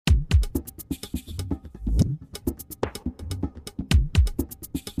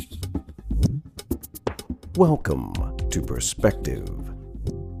Welcome to Perspective.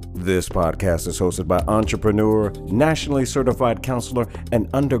 This podcast is hosted by entrepreneur, nationally certified counselor, and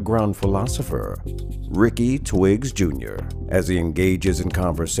underground philosopher, Ricky Twiggs Jr., as he engages in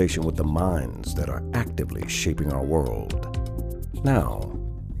conversation with the minds that are actively shaping our world. Now,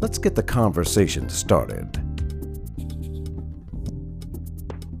 let's get the conversation started.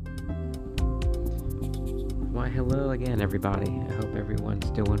 Why, hello again, everybody. I hope everyone's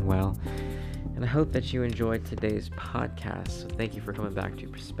doing well. And I hope that you enjoyed today's podcast. So thank you for coming back to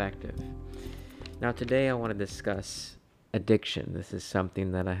Perspective. Now, today I want to discuss addiction. This is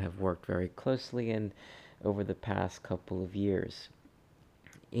something that I have worked very closely in over the past couple of years.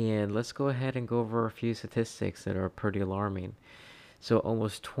 And let's go ahead and go over a few statistics that are pretty alarming. So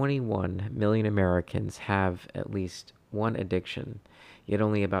almost 21 million Americans have at least one addiction, yet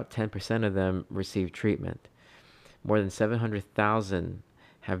only about 10% of them receive treatment. More than 700,000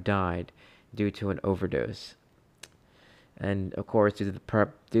 have died due to an overdose. And of course,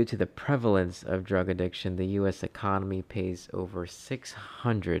 due to the prevalence of drug addiction, the U.S. economy pays over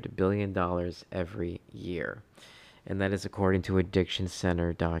 $600 billion every year. And that is according to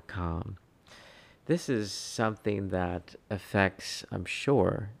addictioncenter.com. This is something that affects, I'm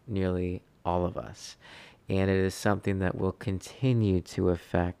sure, nearly all of us. And it is something that will continue to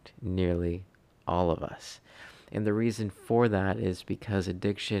affect nearly all of us. And the reason for that is because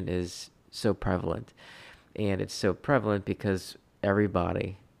addiction is so prevalent. And it's so prevalent because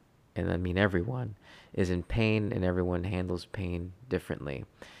everybody, and I mean everyone, is in pain, and everyone handles pain differently.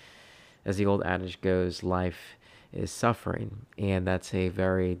 As the old adage goes, life is suffering, and that's a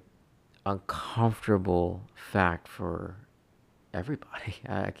very uncomfortable fact for everybody.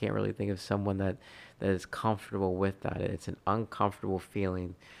 I can't really think of someone that is comfortable with that. It's an uncomfortable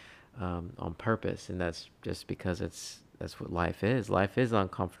feeling on purpose, and that's just because that's what life is. Life is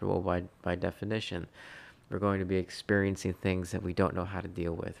uncomfortable by definition. We're going to be experiencing things that we don't know how to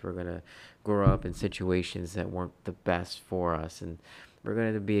deal with. We're going to grow up in situations that weren't the best for us, and we're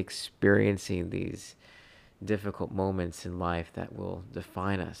going to be experiencing these difficult moments in life that will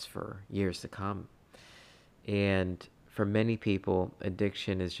define us for years to come. And for many people,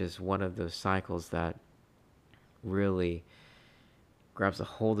 addiction is just one of those cycles that really grabs a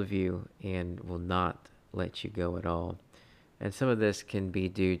hold of you and will not let you go at all. And some of this can be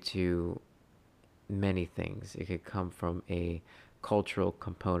due to many things. It could come from a cultural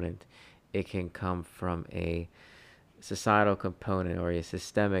component. It can come from a societal component or a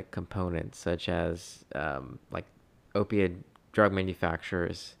systemic component, such as like opiate drug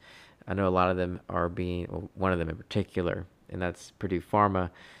manufacturers. I know a lot of them are one of them in particular, and that's Purdue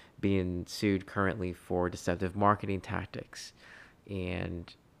Pharma, being sued currently for deceptive marketing tactics.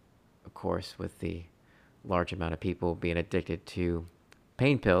 And of course, with the large amount of people being addicted to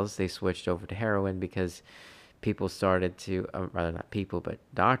pain pills, they switched over to heroin because people started to, rather not people, but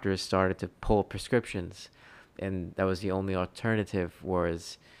doctors started to pull prescriptions. And that was the only alternative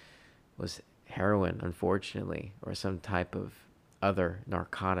was heroin, unfortunately, or some type of other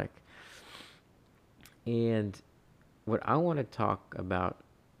narcotic. And what I want to talk about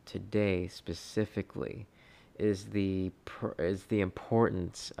today specifically is the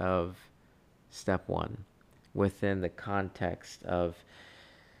importance of step one within the context of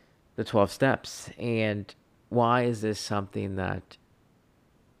the 12 steps. And why is this something that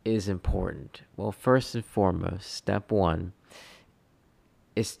is important? Well, first and foremost, step one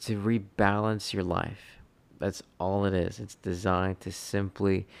is to rebalance your life. That's all it is. It's designed to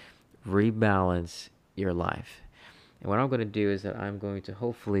simply rebalance your life. And what I'm going to do is that I'm going to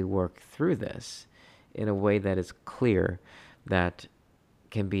hopefully work through this in a way that is clear, that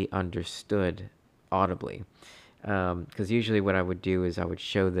can be understood audibly. Because usually what I would do is I would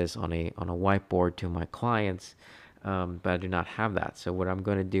show this on a whiteboard to my clients, but I do not have that. So what I'm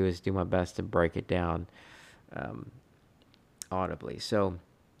going to do is do my best to break it down audibly. So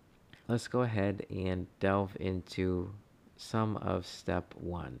let's go ahead and delve into some of step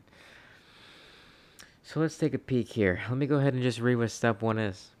one. So let's take a peek here. Let me go ahead and just read what step one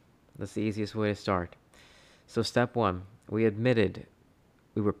is. That's the easiest way to start. So step one, we admitted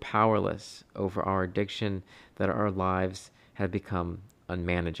we were powerless over our addiction, that our lives had become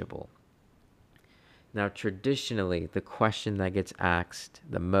unmanageable. Now, traditionally, the question that gets asked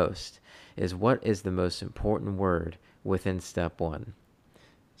the most is, what is the most important word within step one?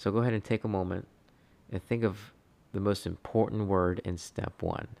 So go ahead and take a moment and think of the most important word in step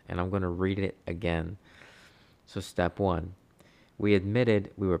one. And I'm going to read it again. So step one, we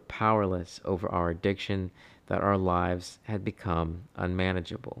admitted we were powerless over our addiction, that our lives had become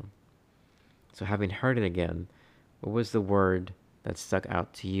unmanageable. So having heard it again, what was the word that stuck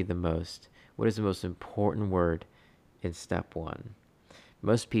out to you the most What is the most important word in step one?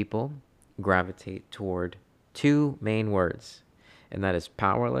 Most people gravitate toward two main words, and that is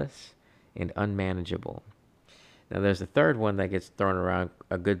powerless and unmanageable. Now, there's a third one that gets thrown around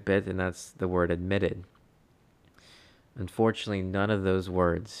a good bit, and that's the word admitted. Unfortunately, none of those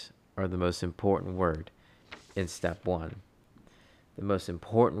words are the most important word in step one. The most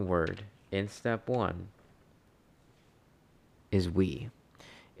important word in step one is we.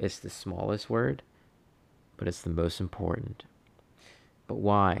 It's the smallest word, but it's the most important. But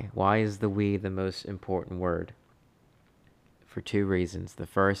why? Why is the we the most important word? For two reasons. The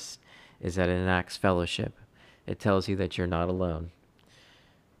first is that it enacts fellowship. It tells you that you're not alone.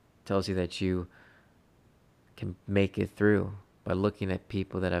 It tells you that you can make it through by looking at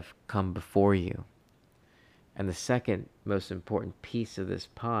people that have come before you. And the second most important piece of this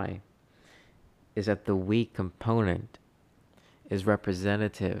pie is that the we component is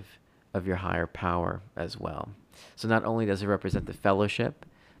representative of your higher power as well. So not only does it represent the fellowship,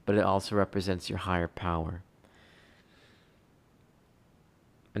 but it also represents your higher power.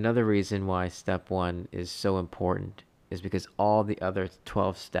 Another reason why step one is so important is because all the other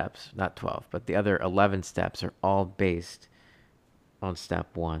 12 steps, not 12, but the other 11 steps are all based on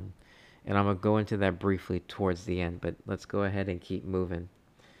step one. And I'm going to go into that briefly towards the end, but let's go ahead and keep moving.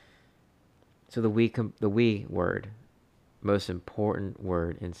 So the we word, most important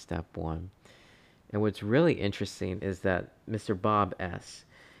word in step one. And what's really interesting is that Mr. Bob S.,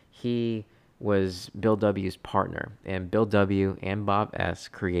 he was Bill W.'s partner, and Bill W. and Bob S.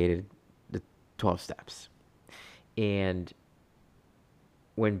 created the 12 steps. And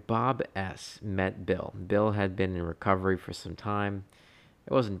when Bob S. met Bill, Bill had been in recovery for some time.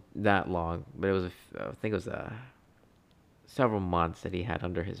 It wasn't that long, but it was, I think it was several months that he had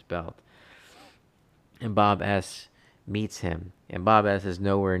under his belt. And Bob S. meets him, and Bob S. is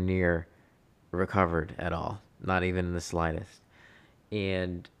nowhere near recovered at all, not even in the slightest.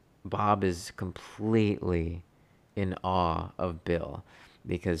 And Bob is completely in awe of Bill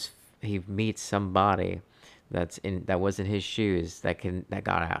because he meets somebody that was in his shoes that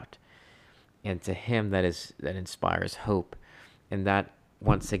got out. And to him that inspires hope. And that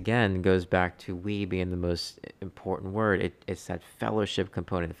once again goes back to we being the most important word. It's that fellowship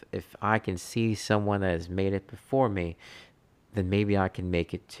component. If I can see someone that has made it before me, then maybe I can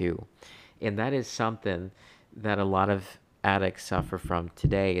make it too. And that is something that a lot of addicts suffer from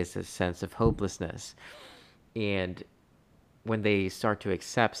today, is a sense of hopelessness. And when they start to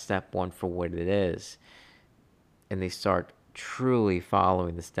accept step one for what it is, and they start truly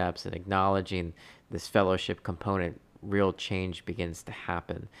following the steps and acknowledging this fellowship component, real change begins to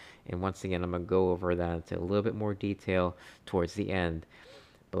happen. And once again, I'm going to go over that into a little bit more detail towards the end.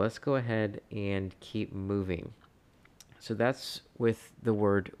 But let's go ahead and keep moving. So that's with the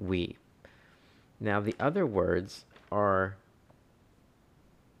word we. Now, the other words are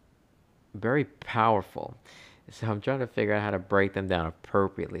very powerful. So I'm trying to figure out how to break them down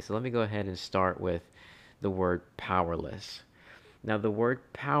appropriately. So let me go ahead and start with the word powerless. Now, the word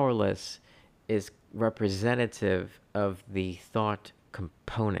powerless is representative of the thought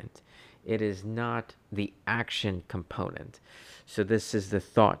component. It is not the action component. So this is the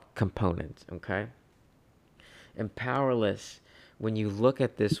thought component, okay? And powerless, when you look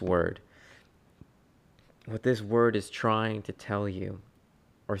at this word, what this word is trying to tell you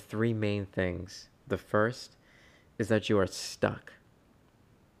are three main things. The first is that you are stuck.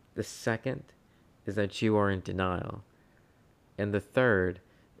 The second is that you are in denial. And the third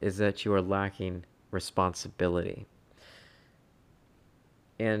is that you are lacking responsibility.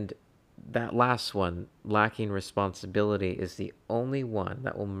 And that last one, lacking responsibility, is the only one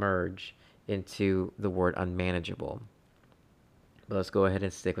that will merge into the word unmanageable. But let's go ahead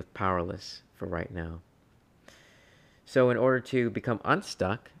and stick with powerless for right now. So in order to become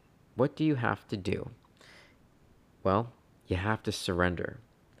unstuck, what do you have to do? Well, you have to surrender.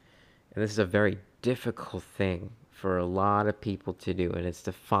 And this is a very difficult thing for a lot of people to do, and it's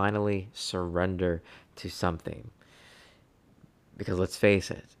to finally surrender to something. Because let's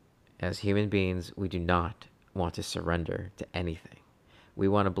face it, as human beings, we do not want to surrender to anything. We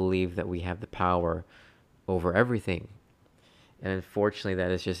want to believe that we have the power over everything. And unfortunately, that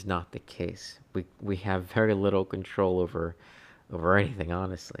is just not the case. We have very little control over anything,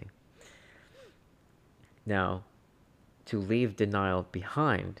 honestly. Now, to leave denial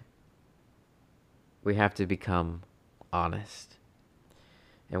behind, we have to become honest.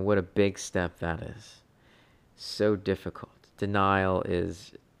 And what a big step that is. So difficult. Denial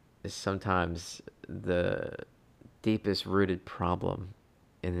is sometimes the deepest rooted problem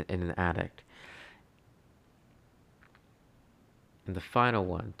in an addict. And the final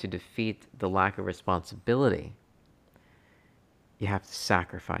one, to defeat the lack of responsibility, you have to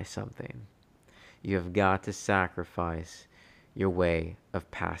sacrifice something. You have got to sacrifice your way of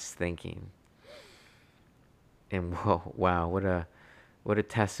past thinking. And whoa, wow, what a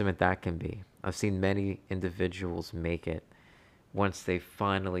testament that can be. I've seen many individuals make it once they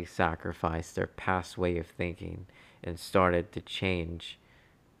finally sacrificed their past way of thinking and started to change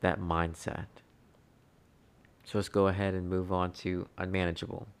that mindset. So let's go ahead and move on to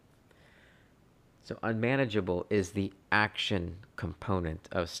unmanageable. So unmanageable is the action component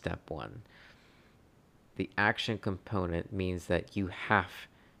of step one. The action component means that you have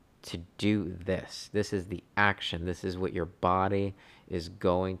to do this. This is the action. This is what your body is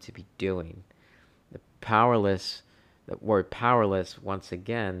going to be doing. The word powerless, once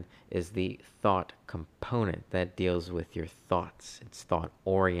again, is the thought component that deals with your thoughts. It's thought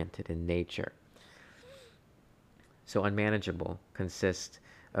oriented in nature. So unmanageable consists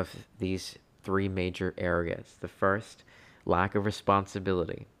of these three major areas. The first, lack of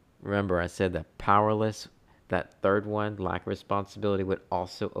responsibility. Remember, I said that powerless, that third one, lack of responsibility, would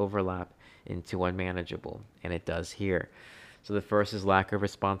also overlap into unmanageable, and it does here. So the first is lack of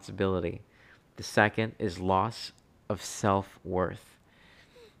responsibility. The second is loss of self-worth.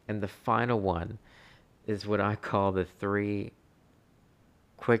 And the final one is what I call the three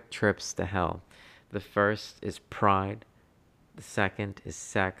quick trips to hell. The first is pride, the second is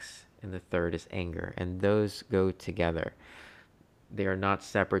sex, and the third is anger. And those go together. They are not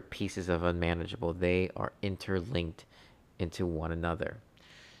separate pieces of unmanageable. They are interlinked into one another.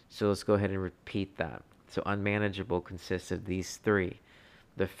 So let's go ahead and repeat that. So unmanageable consists of these three.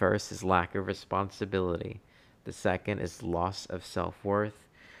 The first is lack of responsibility. The second is loss of self-worth.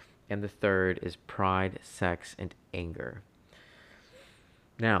 And the third is pride, sex, and anger.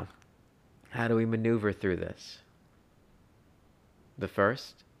 Now, how do we maneuver through this? The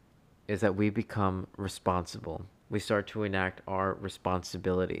first is that we become responsible. We start to enact our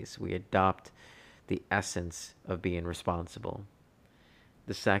responsibilities. We adopt the essence of being responsible.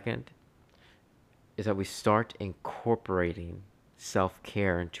 The second is that we start incorporating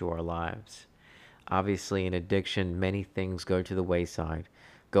self-care into our lives. Obviously, in addiction, many things go to the wayside.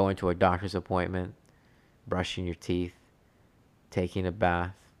 Going to a doctor's appointment, brushing your teeth, taking a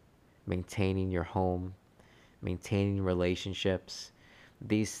bath, maintaining your home, maintaining relationships.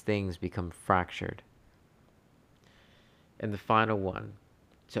 These things become fractured. And the final one,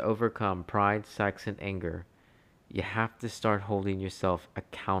 to overcome pride, sex, and anger, you have to start holding yourself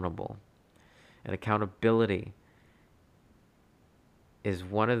accountable. And accountability is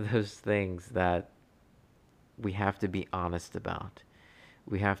one of those things that we have to be honest about.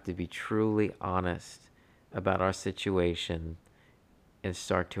 We have to be truly honest about our situation and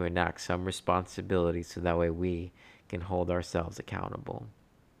start to enact some responsibility so that way we can hold ourselves accountable.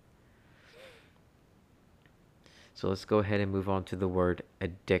 So let's go ahead and move on to the word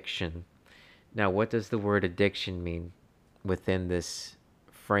addiction. Now, what does the word addiction mean within this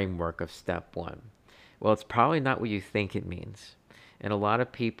framework of step one? Well, it's probably not what you think it means. And a lot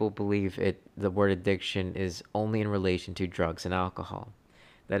of people believe the word addiction is only in relation to drugs and alcohol.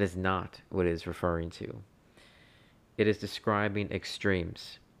 That is not what it is referring to. It is describing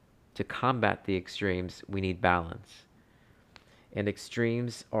extremes. To combat the extremes, we need balance. And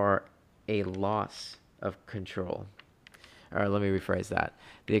extremes are a loss of control. Or let me rephrase that.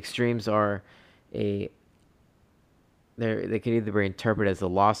 The extremes are they can either be interpreted as the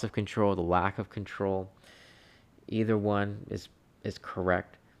loss of control, the lack of control. Either one is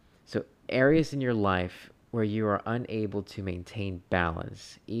correct. So areas in your life where you are unable to maintain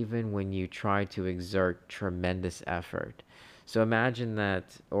balance, even when you try to exert tremendous effort. So imagine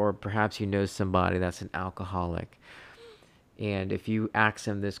that, or perhaps you know somebody that's an alcoholic. And if you ask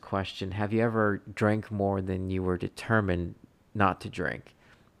them this question, have you ever drank more than you were determined not to drink?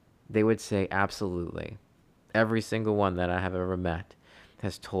 They would say, absolutely. Every single one that I have ever met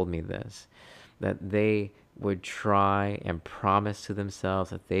has told me this, that they would try and promise to themselves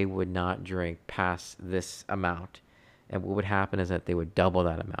that they would not drink past this amount. And what would happen is that they would double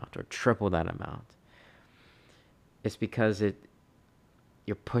that amount or triple that amount. It's because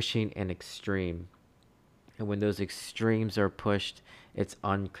you're pushing an extreme. And when those extremes are pushed, it's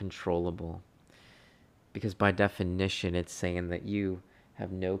uncontrollable. Because by definition, it's saying that you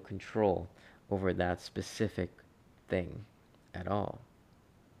have no control over that specific thing at all.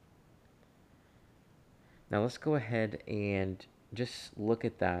 Now let's go ahead and just look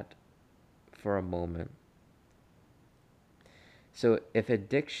at that for a moment. So if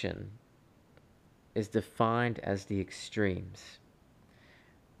addiction is defined as the extremes,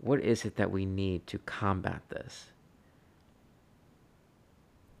 what is it that we need to combat this?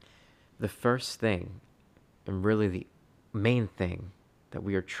 The first thing, and really the main thing that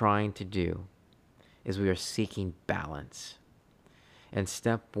we are trying to do, is we are seeking balance. And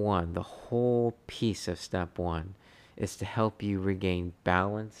step one, the whole piece of step one, is to help you regain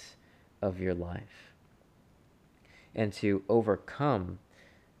balance of your life. And to overcome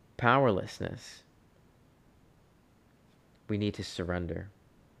powerlessness, we need to surrender.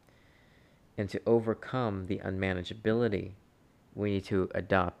 And to overcome the unmanageability, we need to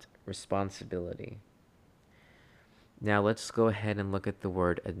adopt responsibility. Now let's go ahead and look at the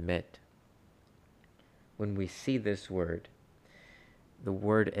word admit. When we see this word, the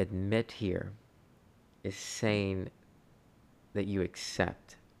word admit here is saying that you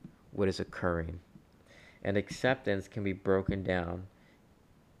accept what is occurring. And acceptance can be broken down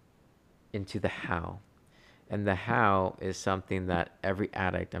into the how. And the how is something that every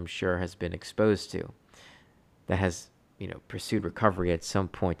addict, I'm sure, has been exposed to, that has, pursued recovery at some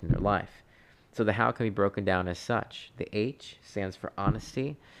point in their life. So the how can be broken down as such. The H stands for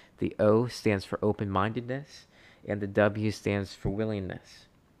honesty, the O stands for open-mindedness, and the W stands for willingness.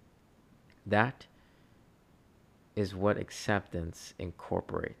 That is what acceptance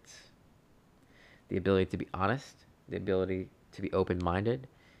incorporates. The ability to be honest, the ability to be open-minded,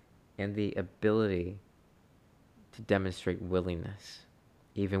 and the ability to demonstrate willingness,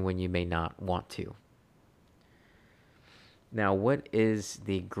 even when you may not want to. Now, what is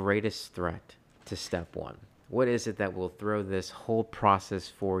the greatest threat to step one? What is it that will throw this whole process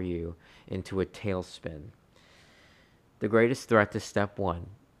for you into a tailspin? The greatest threat to step one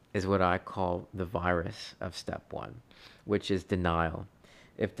is what I call the virus of step one, which is denial.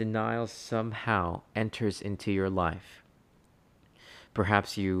 If denial somehow enters into your life,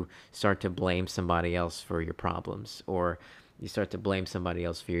 perhaps you start to blame somebody else for your problems, or you start to blame somebody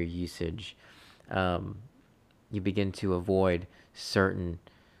else for your usage. You begin to avoid certain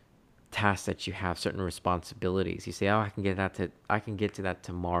tasks that you have, certain responsibilities. You say, "Oh, I can get to that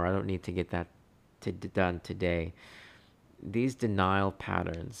tomorrow. I don't need to get that done today." These denial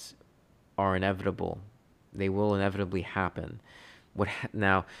patterns are inevitable. They will inevitably happen.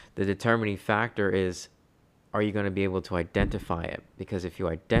 Now, the determining factor is, are you going to be able to identify it? Because if you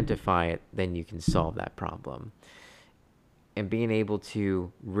identify it, then you can solve that problem. And being able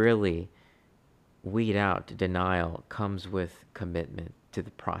to really weed out denial comes with commitment to the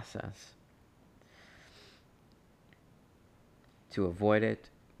process. To avoid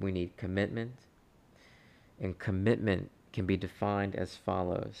it, we need commitment. And commitment can be defined as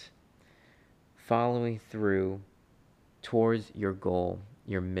follows: following through towards your goal,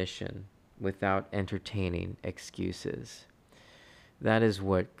 your mission, without entertaining excuses. That is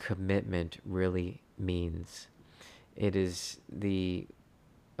what commitment really means. It is the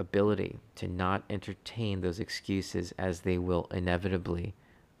ability to not entertain those excuses as they will inevitably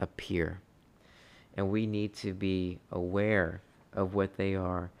appear. And we need to be aware of what they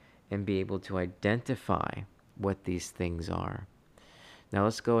are and be able to identify what these things are. Now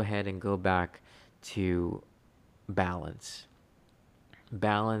let's go ahead and go back to balance.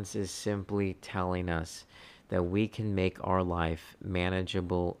 Balance is simply telling us that we can make our life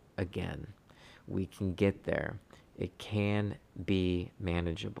manageable again. We can get there. It can be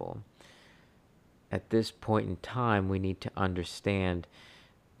manageable. At this point in time, we need to understand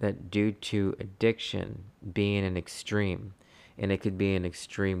that due to addiction being an extreme, and it could be an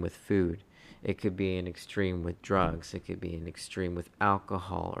extreme with food, it could be an extreme with drugs, it could be an extreme with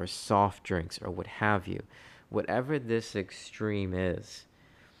alcohol or soft drinks or what have you. Whatever this extreme is,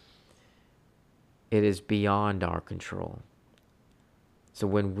 it is beyond our control. So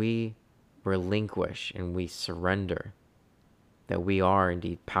when we relinquish and we surrender that we are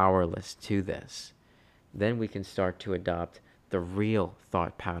indeed powerless to this, then we can start to adopt the real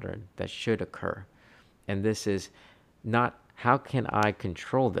thought pattern that should occur. And this is not, how can I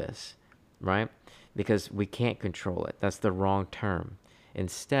control this, right? Because we can't control it. That's the wrong term.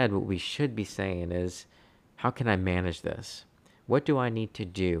 Instead, what we should be saying is, how can I manage this? What do I need to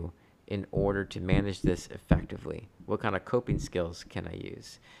do in order to manage this effectively? What kind of coping skills can I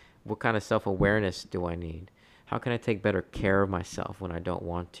use? What kind of self-awareness do I need? How can I take better care of myself when I don't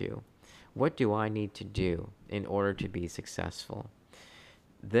want to? What do I need to do in order to be successful?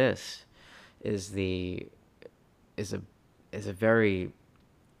 This is a very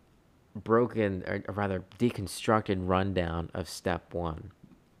broken, or rather deconstructed rundown of step one.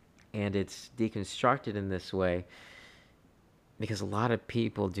 And it's deconstructed in this way because a lot of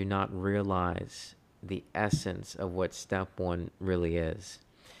people do not realize the essence of what step one really is.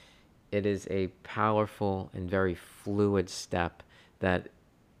 It is a powerful and very fluid step that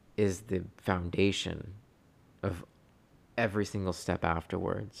is the foundation of every single step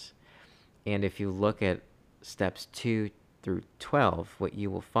afterwards. And if you look at steps 2 through 12, what you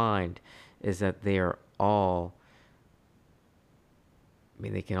will find is that they are all, I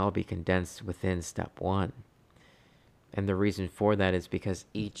mean, they can all be condensed within step 1. And the reason for that is because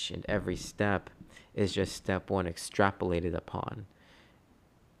each and every step is just step 1 extrapolated upon.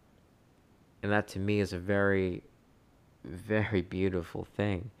 And that to me is a very, very beautiful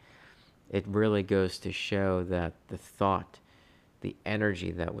thing. It really goes to show that the thought, the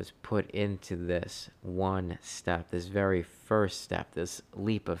energy that was put into this one step, this very first step, this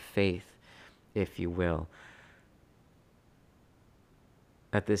leap of faith, if you will,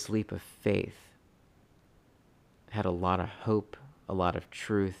 that this leap of faith had a lot of hope, a lot of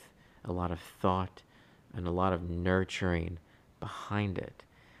truth, a lot of thought, and a lot of nurturing behind it.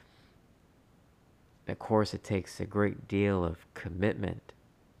 Of course, it takes a great deal of commitment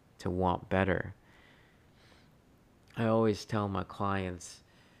to want better. I always tell my clients,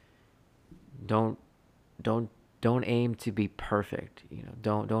 don't don't aim to be perfect.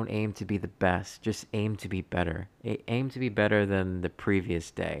 Don't aim to be the best. Just aim to be better. Aim to be better than the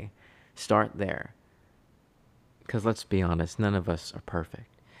previous day. Start there. Because let's be honest, none of us are perfect.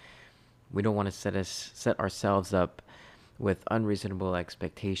 We don't want to set ourselves up with unreasonable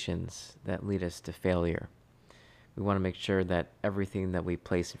expectations that lead us to failure. We want to make sure that everything that we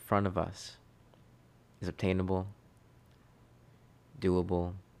place in front of us is obtainable,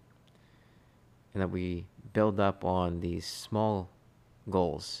 doable, and that we build up on these small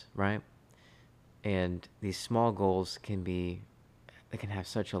goals, right? And these small goals they can have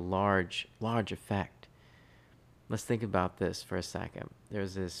such a large effect. Let's think about this for a second.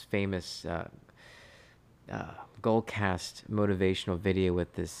 There's this famous Goldcast motivational video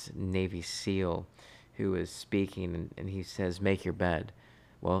with this Navy SEAL who is speaking, and he says, make your bed.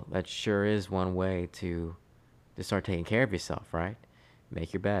 Well, that sure is one way to start taking care of yourself, right?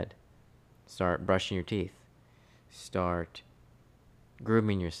 Make your bed. Start brushing your teeth. Start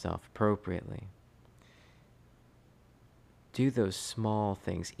grooming yourself appropriately. Do those small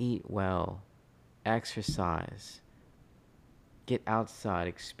things. Eat well. Exercise. Get outside.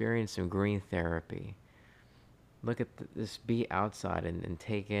 Experience some green therapy. Look at this. Be outside and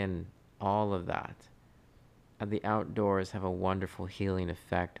take in all of that. And the outdoors have a wonderful healing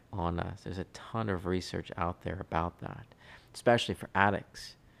effect on us. There's a ton of research out there about that, especially for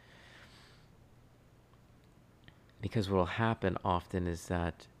addicts. Because what will happen often is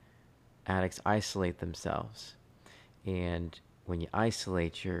that addicts isolate themselves. And when you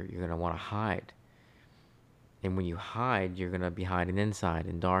isolate, you're going to want to hide. And when you hide, you're going to be hiding inside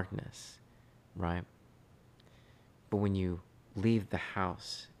in darkness, right? But when you leave the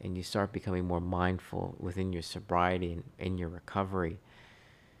house and you start becoming more mindful within your sobriety and in your recovery,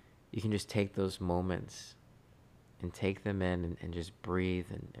 you can just take those moments and take them in and just breathe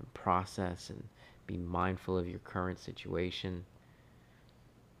and process and be mindful of your current situation.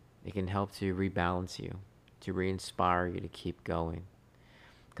 It can help to rebalance you, to re-inspire you to keep going.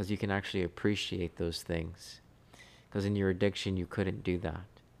 Because you can actually appreciate those things. Because in your addiction, you couldn't do that.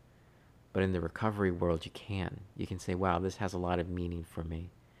 But in the recovery world, you can. You can say, wow, this has a lot of meaning for me.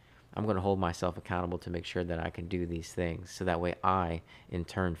 I'm going to hold myself accountable to make sure that I can do these things. So that way I, in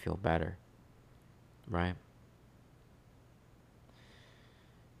turn, feel better. Right?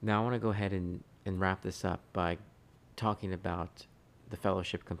 Now I want to go ahead and wrap this up by talking about the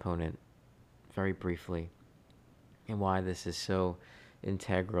fellowship component very briefly and why this is so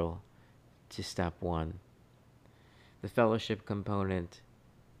integral to step 1. The fellowship component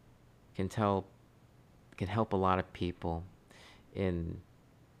can help a lot of people in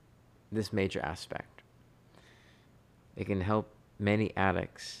this major aspect. It can help many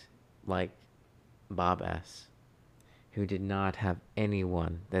addicts like Bob S., who did not have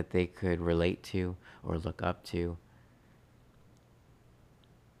anyone that they could relate to or look up to.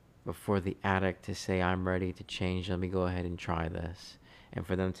 But for the addict to say, I'm ready to change, let me go ahead and try this. And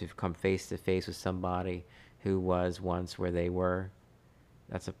for them to come face to face with somebody who was once where they were,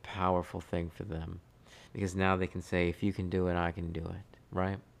 that's a powerful thing for them. Because now they can say, if you can do it, I can do it,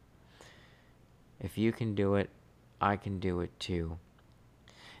 right? If you can do it, I can do it too.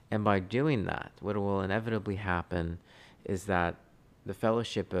 And by doing that, what will inevitably happen is that the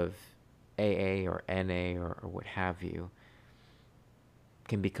fellowship of AA or NA or what have you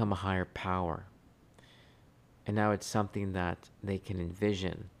can become a higher power. And now it's something that they can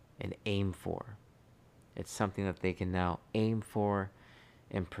envision and aim for. It's something that they can now aim for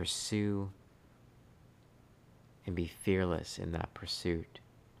and pursue and be fearless in that pursuit.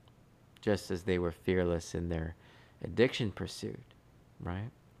 Just as they were fearless in their addiction pursuit, right?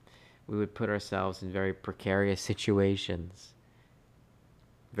 We would put ourselves in very precarious situations.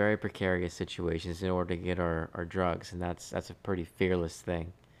 very precarious situations in order to get our drugs, and that's a pretty fearless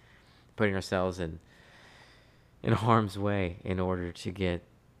thing, putting ourselves in harm's way in order to get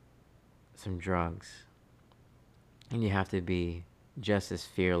some drugs. And you have to be just as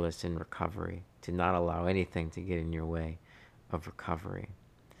fearless in recovery, to not allow anything to get in your way of recovery.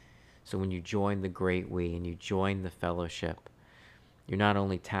 So when you join the Great We and you join the fellowship, you're not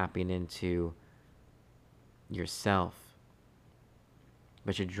only tapping into yourself,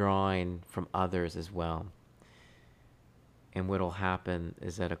 but you're drawing from others as well. And what will happen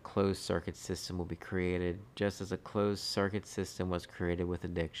is that a closed circuit system will be created, just as a closed circuit system was created with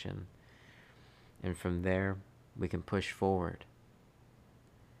addiction. And from there, we can push forward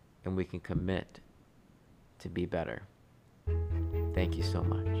and we can commit to be better. Thank you so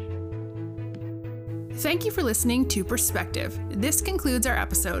much. Thank you for listening to Perspective. This concludes our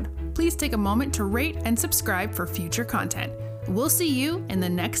episode. Please take a moment to rate and subscribe for future content. We'll see you in the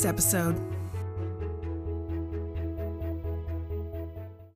next episode.